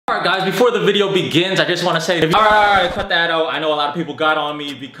Alright guys, before the video begins, I just want to say, alright, cut that out. I know a lot of people got on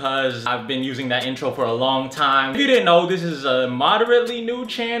me because I've been using that intro for a long time. If you didn't know, this is a moderately new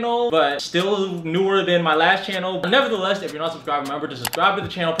channel, but still newer than my last channel. Nevertheless, if you're not subscribed, remember to subscribe to the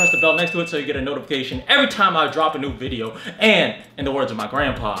channel, press the bell next to it so you get a notification every time I drop a new video. And, in the words of my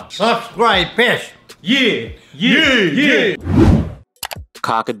grandpa, subscribe, bitch! Yeah, yeah, yeah!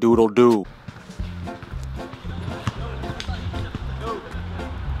 Cock-a-doodle-doo.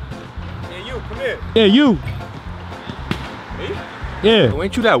 Come here. Yeah, you. Me? Yeah. Oh,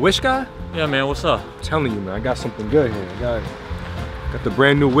 ain't you that Wish guy? Yeah, man, what's up? I'm telling you, man, I got something good here. I got the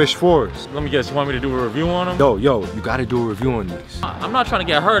brand new Wish 4s. Let me guess, you want me to do a review on them? Yo, you gotta do a review on these. I'm not trying to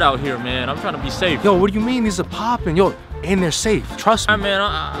get hurt out here, man. I'm trying to be safe. Yo, what do you mean these are popping? Yo, and they're safe. Trust me. Alright, man,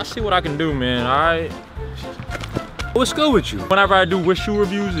 I see what I can do, man, alright? What's good with you? Whenever I do Wish shoe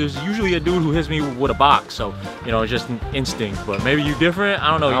reviews, there's usually a dude who hits me with a box, so, you know, it's just an instinct. But maybe you different?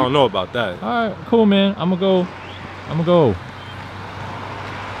 I don't know. I don't know about that. Alright, cool, man. I'ma go.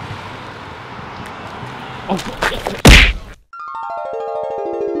 Oh.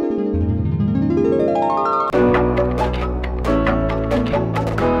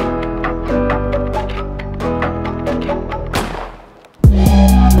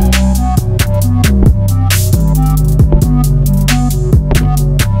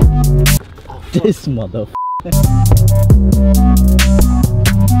 This motherfucker.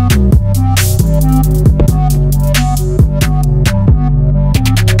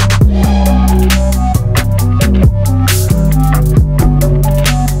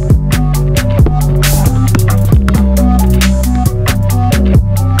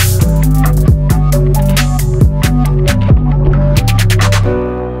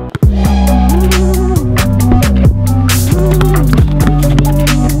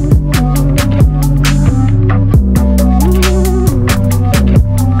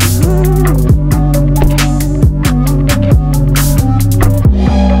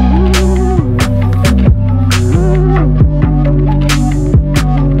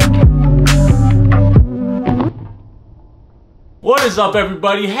 What is up,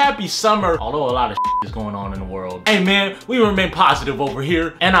 everybody? Happy summer. Although a lot of is going on in the world. Hey man, we remain positive over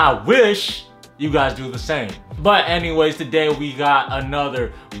here, and I wish you guys do the same. But anyways, today we got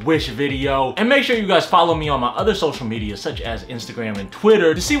another Wish video. And make sure you guys follow me on my other social media, such as Instagram and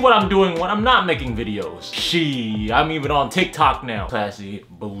Twitter, to see what I'm doing when I'm not making videos. I'm even on TikTok now. Classy,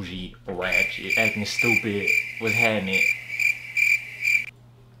 bougie, ratchet, acting stupid. What's happening?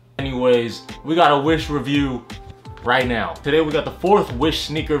 Anyways, we got a Wish review right now. Today we got the 4th Wish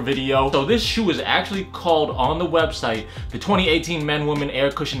sneaker video. So this shoe is actually called on the website the 2018 Men Women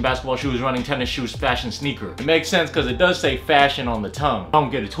Air Cushion Basketball Shoes Running Tennis Shoes Fashion Sneaker. It makes sense because it does say fashion on the tongue.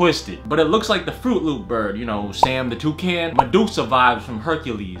 Don't get it twisted. But it looks like the Fruit Loop bird, you know, Sam the Toucan, Medusa vibes from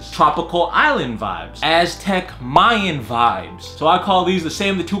Hercules, Tropical Island vibes, Aztec Mayan vibes. So I call these the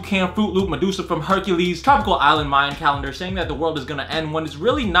Sam the Toucan, Fruit Loop, Medusa from Hercules, Tropical Island Mayan calendar, saying that the world is gonna end when it's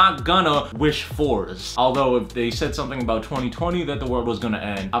really not gonna. Wish 4s. Although if they said something about 2020 that the world was gonna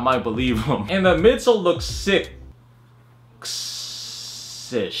end, I might believe them. And the midsole looks sick-ish.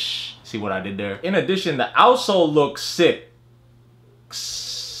 See what I did there? In addition, the outsole looks sick-ish.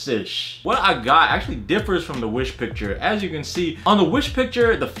 What I got actually differs from the Wish picture. As you can see, on the Wish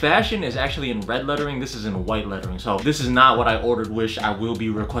picture, the fashion is actually in red lettering. This is in white lettering. So this is not what I ordered Wish. I will be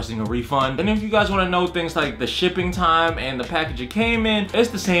requesting a refund. And if you guys want to know things like the shipping time and the package it came in, it's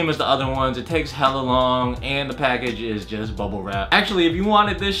the same as the other ones. It takes hella long and the package is just bubble wrap. Actually, if you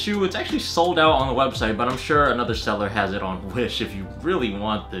wanted this shoe, it's actually sold out on the website, but I'm sure another seller has it on Wish if you really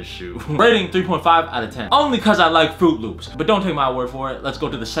want this shoe. Rating 3.5 out of 10. Only because I like Fruit Loops. But don't take my word for it. Let's go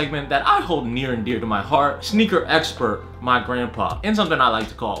to the segment that I hold near and dear to my heart. Sneaker expert, my grandpa. And something I like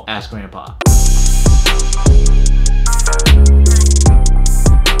to call Ask Grandpa.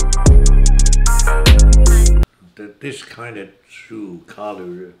 This kind of shoe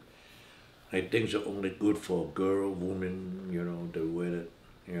collar, I think are only good for girl, woman, you know, to wear it,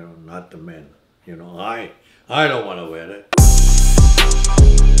 you know, not the men. You know, I don't want to wear it.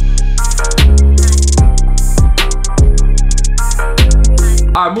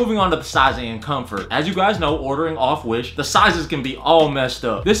 Alright, moving on to the sizing and comfort. As you guys know, ordering off Wish, the sizes can be all messed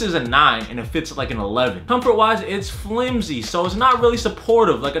up. This is a 9 and it fits like an 11. Comfort-wise, it's flimsy, so it's not really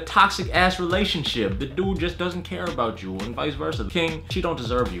supportive, like a toxic ass relationship. The dude just doesn't care about you, and vice versa. King, she don't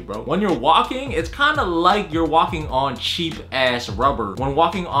deserve you, bro. When you're walking, it's kind of like you're walking on cheap ass rubber. When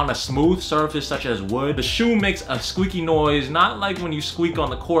walking on a smooth surface such as wood, the shoe makes a squeaky noise, not like when you squeak on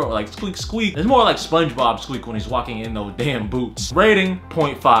the court, like squeak squeak. It's more like SpongeBob squeak when he's walking in those damn boots. Rating,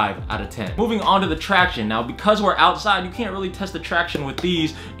 0.5 out of 10. Moving on to the traction. Now, because we're outside, you can't really test the traction with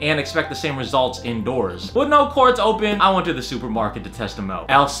these and expect the same results indoors. With no courts open, I went to the supermarket to test them out.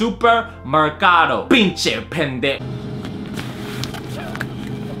 El supermercado. Pinche pendejo.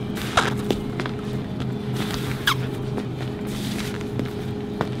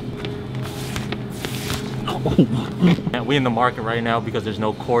 We in the market right now because there's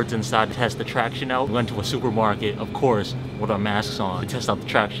no cords inside to test the traction out. We went to a supermarket, of course, with our masks on to test out the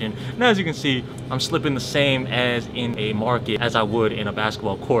traction. And as you can see, I'm slipping the same as in a market as I would in a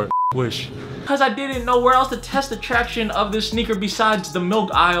basketball court. Wish. Because I didn't know where else to test the traction of this sneaker besides the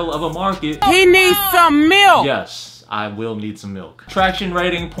milk aisle of a market. He needs some milk! Yes. I will need some milk. Traction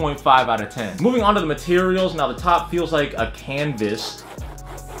rating 0.5 out of 10. Moving on to the materials. Now the top feels like a canvas.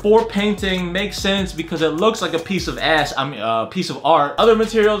 For painting makes sense because it looks like a piece of piece of art. Other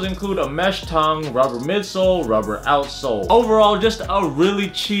materials include a mesh tongue, rubber midsole, rubber outsole. Overall, just a really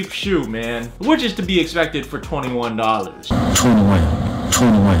cheap shoe, man. Which is to be expected for $21.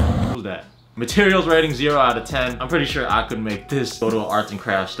 21. Who's that? Materials rating 0 out of 10. I'm pretty sure I could make this, go to an arts and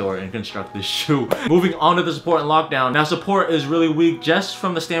crafts store and construct this shoe. Moving on to the support and lockdown. Now support is really weak just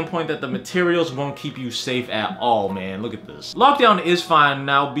from the standpoint that the materials won't keep you safe at all, man. Look at this. Lockdown is fine.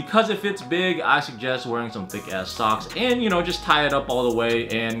 Now because it fits big, I suggest wearing some thick ass socks and, you know, just tie it up all the way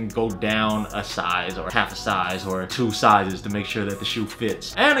and go down a size or half a size or 2 sizes to make sure that the shoe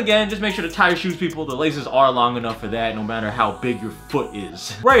fits. And again, just make sure to tie your shoes, people. The laces are long enough for that no matter how big your foot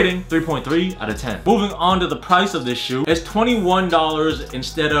is. Rating 3.3 out of 10. Moving on to the price of this shoe. It's $21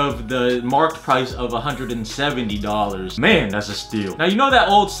 instead of the marked price of $170. Man, that's a steal. Now, you know that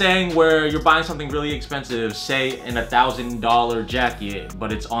old saying where you're buying something really expensive, say in a $1,000 jacket,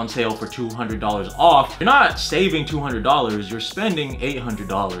 but it's on sale for $200 off. You're not saving $200, you're spending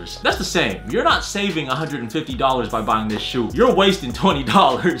 $800. That's the same. You're not saving $150 by buying this shoe. You're wasting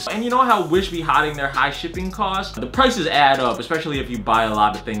 $20. And you know how Wish be hiding their high shipping costs? The prices add up, especially if you buy a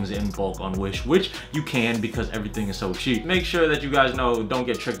lot of things in bulk on Wish, which you can because everything is so cheap. Make sure that you guys know, don't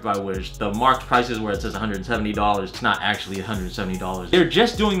get tricked by Wish. The marked prices where it says $170, it's not actually $170. They're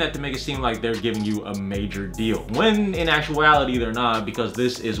just doing that to make it seem like they're giving you a major deal, when in actuality they're not, because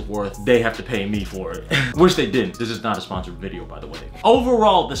this is worth, they have to pay me for it. Wish they didn't. This is not a sponsored video, by the way.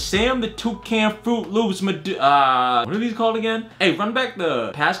 Overall, the Sam the Toucan Fruit Loops what are these called again? Hey, run back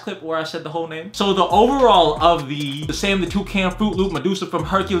the past clip where I said the whole name. So the overall of the Sam the Toucan Fruit Loop Medusa from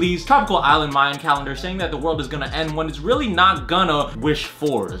Hercules Tropical Island Mayan calendar, saying that the world is gonna end when it's really not gonna, Wish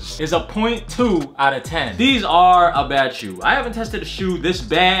 4s, is a 0.2 out of 10. These are a bad shoe. I haven't tested a shoe this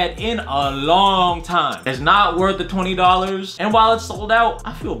bad in a long time. It's not worth the $20, and while it's sold out,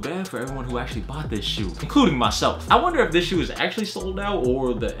 I feel bad for everyone who actually bought this shoe, including myself. I wonder if this shoe is actually sold out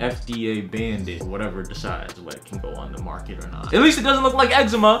or the FDA banned it, or whatever decides what can go on the market or not. At least it doesn't look like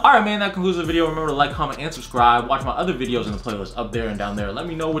eczema. All right, man, that concludes the video. Remember to like, comment, and subscribe. Watch my other videos in the playlist up there and down there. Let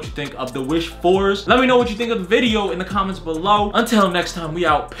me know what you think of the Wish 4s. Let me know what you think of the video in the comments below. Until next time, we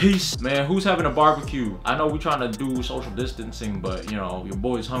out. Peace. Man, who's having a barbecue? I know we're trying to do social distancing, but you know, your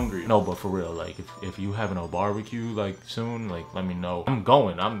boy's hungry. No, but for real, like if you having a barbecue like soon, like let me know. I'm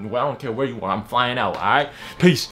going. I don't care where you are. I'm flying out. All right. Peace.